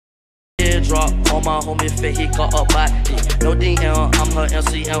Teardrop on my homie face, he caught a body. No DM, I'm her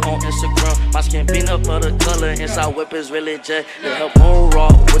MCM on Instagram. My skin beat up for the color, inside whip is really jet. Let her bone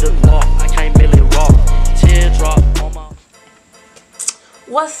rock with a clock, I can't really rock. Teardrop on my...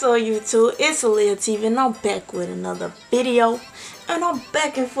 What's up, YouTube? It's Lil TV and I'm back with another video. And I'm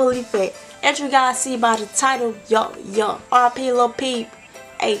back in fully fat. As you guys see by the title, r.i.p. Lil Peep.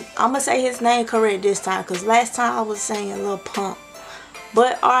 Hey, I'ma say his name correct this time, cause last time I was saying Lil Pump.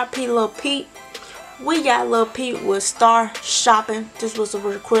 But r.i.p. Lil Peep. We got Lil Peep with Star Shopping. This was a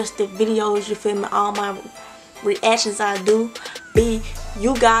requested video, you feel me? All my reactions I do be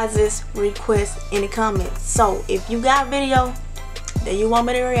you guys' request in the comments. So if you got video that you want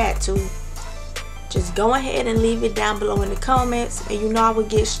me to react to, just go ahead and leave it down below in the comments, and you know I will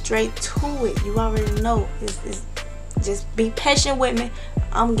get straight to it. You already know. Just be patient with me.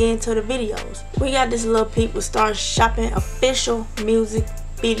 I'm getting to the videos. We got this Lil Peep with Star Shopping official music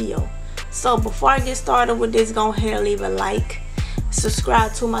video. So before I get started with this, go ahead and leave a like.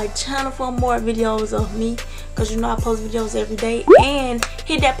 Subscribe to my channel for more videos of me, because you know I post videos every day. And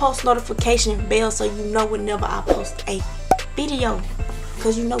hit that post notification bell so you know whenever I post a video,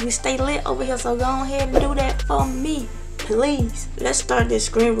 because you know we stay lit over here. So go ahead and do that for me, please. Let's start this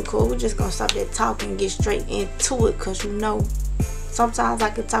screen record. We're just gonna stop that talking and get straight into it, because you know sometimes I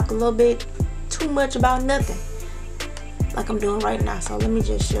can talk a little bit too much about nothing, like I'm doing right now. So let me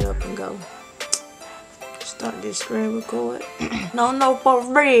just shut up and go start this screen record. No, for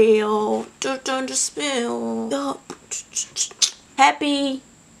real. Just turn the spill. Happy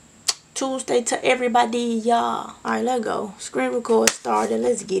Tuesday to everybody, y'all. Alright, let's go. Screen record started.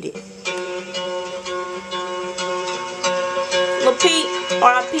 Let's get it. Lil Peep,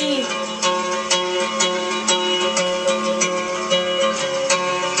 r.i.p.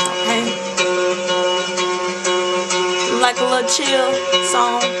 Okay. Like a little chill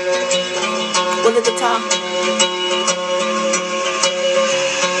song with a guitar.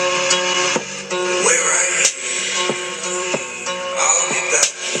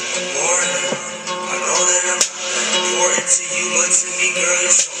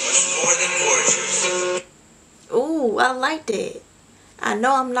 Ooh, I like that. I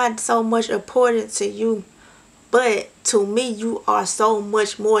know I'm not so much important to you, but to me you are so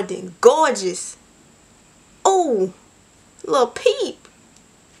much more than gorgeous. Ooh, Lil Peep,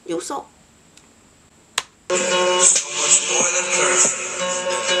 you so much more than perfect.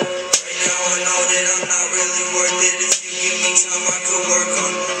 Right now I know that I'm not really worth it. If you give me time, I could work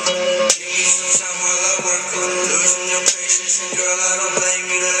on it. Give me some time while I work on it. Losing your patience, and girl, I don't blame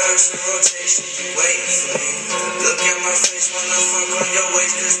you. The earth's in rotation, you waiting for me. Look at my face when I fuck on your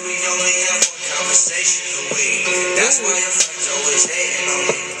waist, cause we only have one conversation a week. That's why your friends always hating on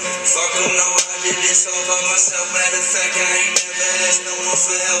me. Fuck them, no, I did this all by myself. Matter of fact, I ain't never asked no one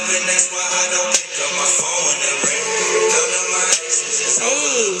for help, and that's why I don't pick up my phone when it rings. None of my exes is over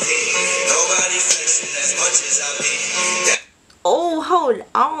the peak. Nobody flexing as much as I be. Oh, hold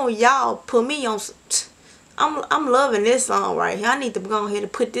on, y'all. Put me on. I'm loving this song right here. I need to go ahead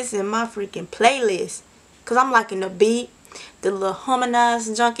and put this in my freaking playlist, cause I'm liking the beat, the little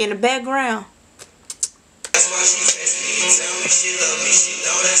harmonized junk in the background. That's why she text me and tell me she love me. She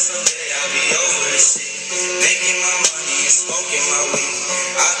know that someday I'll be over this shit. Making my money and smoking my weed.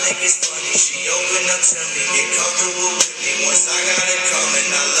 I think it's funny. She opened up to me, get comfortable with me. Once I got it coming,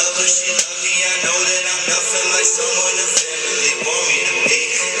 I love her, she love me. I know that I'm nothing like someone the family want me to be.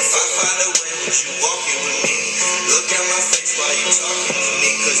 If I find a way, would you walk it with me? Look at my face while you talking to me,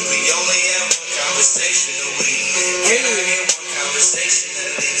 cause we only have one conversation a week. Can I get one conversation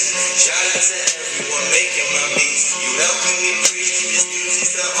at least? Shout out to everyone making my beats. You helping me preach. This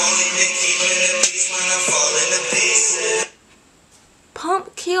music's the only thing keeping the peace when I fall into pieces.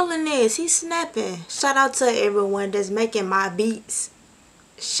 Pump killing this. He's snapping. Shout out to everyone that's making my beats.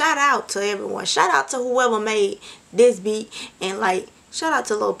 Shout out to everyone. Shout out to whoever made this beat. And like, shout out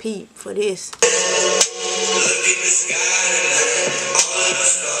to Lil Peep for this. Look at the sky tonight. All of the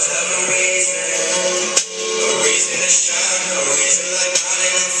stars have a reason. A reason to shine. A reason like mine,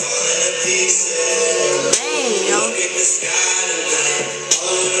 and I'm falling to pieces. Dang, yo. Look at the sky tonight.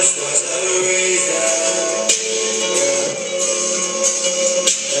 All of the stars have a reason.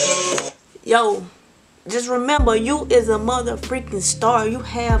 Yo, just remember, you is a mother freaking star. You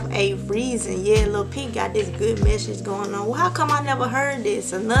have a reason. Yeah, Lil Peep got this good message going on. Well, how come I never heard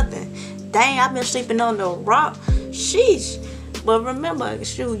this or nothing? Dang, I've been sleeping on the rock. Sheesh. But remember,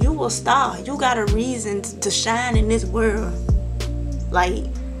 shoot, you a star. You got a reason to shine in this world. Like,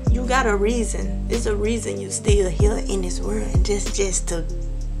 you got a reason. It's a reason you still here in this world. And just to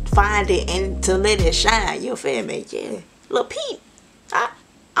find it and to let it shine. You feel me? Yeah. Lil Peep.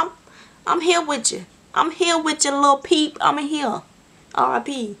 I'm here with you. I'm here with you, Lil Peep. I'm here.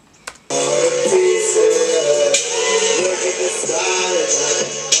 R.I.P. Look at the sky tonight.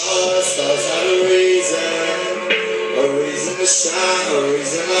 All the stars have a reason to shine, a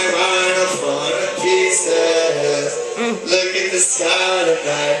reason like mine are falling to pieces. Look at the sky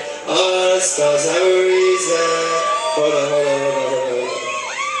tonight. All the stars have a reason. Hold on.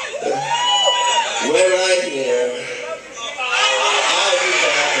 We're right here. I'll be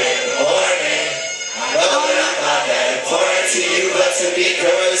back in the morning. I know that I'm not that important to you, but to be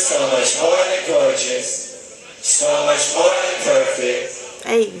girl is so much more than gorgeous. So much more than perfect.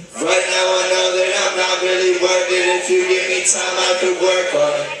 Hey. Right now I know that I'm not really worth it. If you give me time, I could work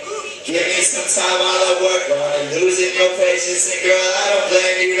on it. Give me some time while I work on it. Losing your patience, and girl, I don't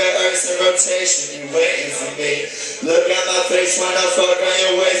blame you. The earth's in rotation, you waiting for me. Look at my face when I fuck on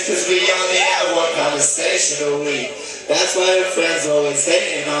your waist, cause we only have one conversation a week. That's why your friends always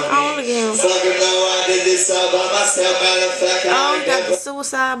hating on me. Fucking know I did this all by myself. Matter of fact, I got the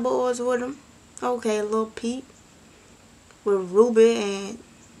Suicide Boys with them. Okay, Lil Peep with Ruby, and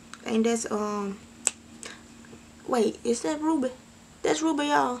ain't that's wait, is that Ruby? That's Ruby,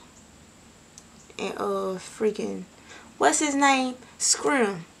 y'all. And freaking what's his name?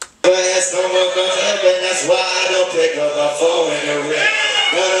 Scrim. But that's no more gonna happen. That's why I don't pick up my phone in the ring.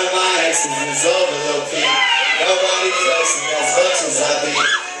 None of my exes is over, Lil Peep. Nobody flexing as much as I be.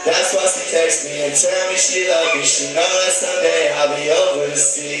 That's why she texts me and tell me she love me. She know that someday I'll be over the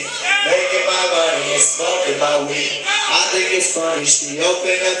sea, making my money and smoking my weed. I think it's funny she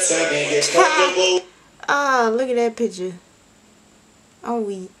opened up to me, get comfortable. Ah, look at that picture. I'm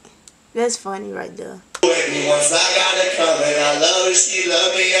weak. That's funny right there. Once I got it coming, I love her, she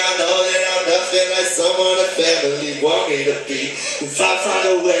love me. I know that I'm nothing like someone the family want me to be. If I find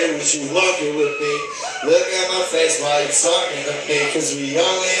a way, would you walking with me? Look at my face while you're talking to me, cause we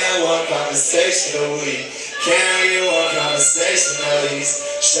only have one conversation a week. Carry one conversation at least.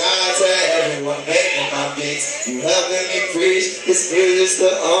 Shout out to everyone making my beats. You helping me preach. This music's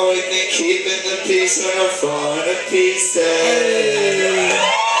the only thing keeping the peace when I'm falling to pieces. Hey,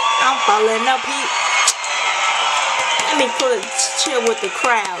 I'm falling up here. Let me chill with the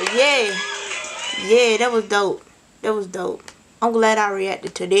crowd. Yeah, that was dope. I'm glad I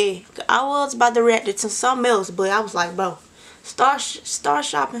reacted to that. I was about to react to something else, but I was like, bro, star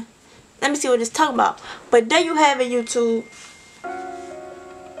shopping. Let me see what it's talking about. But there you have it, YouTube.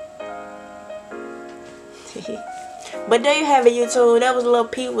 But there you have it, YouTube. That was Lil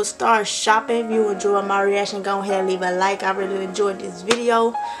Peep with Star Shopping. If you enjoyed my reaction, go ahead and leave a like. I really enjoyed this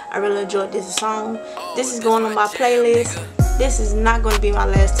video. I really enjoyed this song. This is going on my playlist. This is not going to be my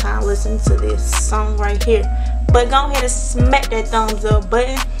last time listening to this song right here. But go ahead and smack that thumbs up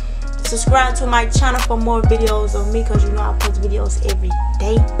button. Subscribe to my channel for more videos of me, because you know I post videos every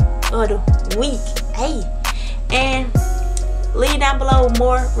day of the week. Hey, and leave down below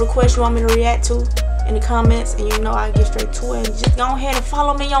more requests you want me to react to in the comments, and you know I get straight to it. And just go ahead and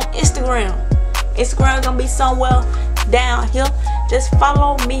follow me on Instagram. Instagram gonna be somewhere down here. Just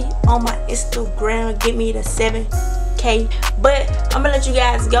follow me on my Instagram. Get me to 7K. But I'm gonna let you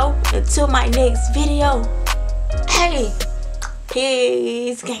guys go until my next video. Hey,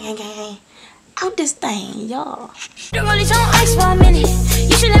 peace, gang. Out this thing, y'all. The rollies on ice for a minute.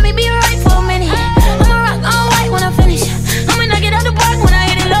 You should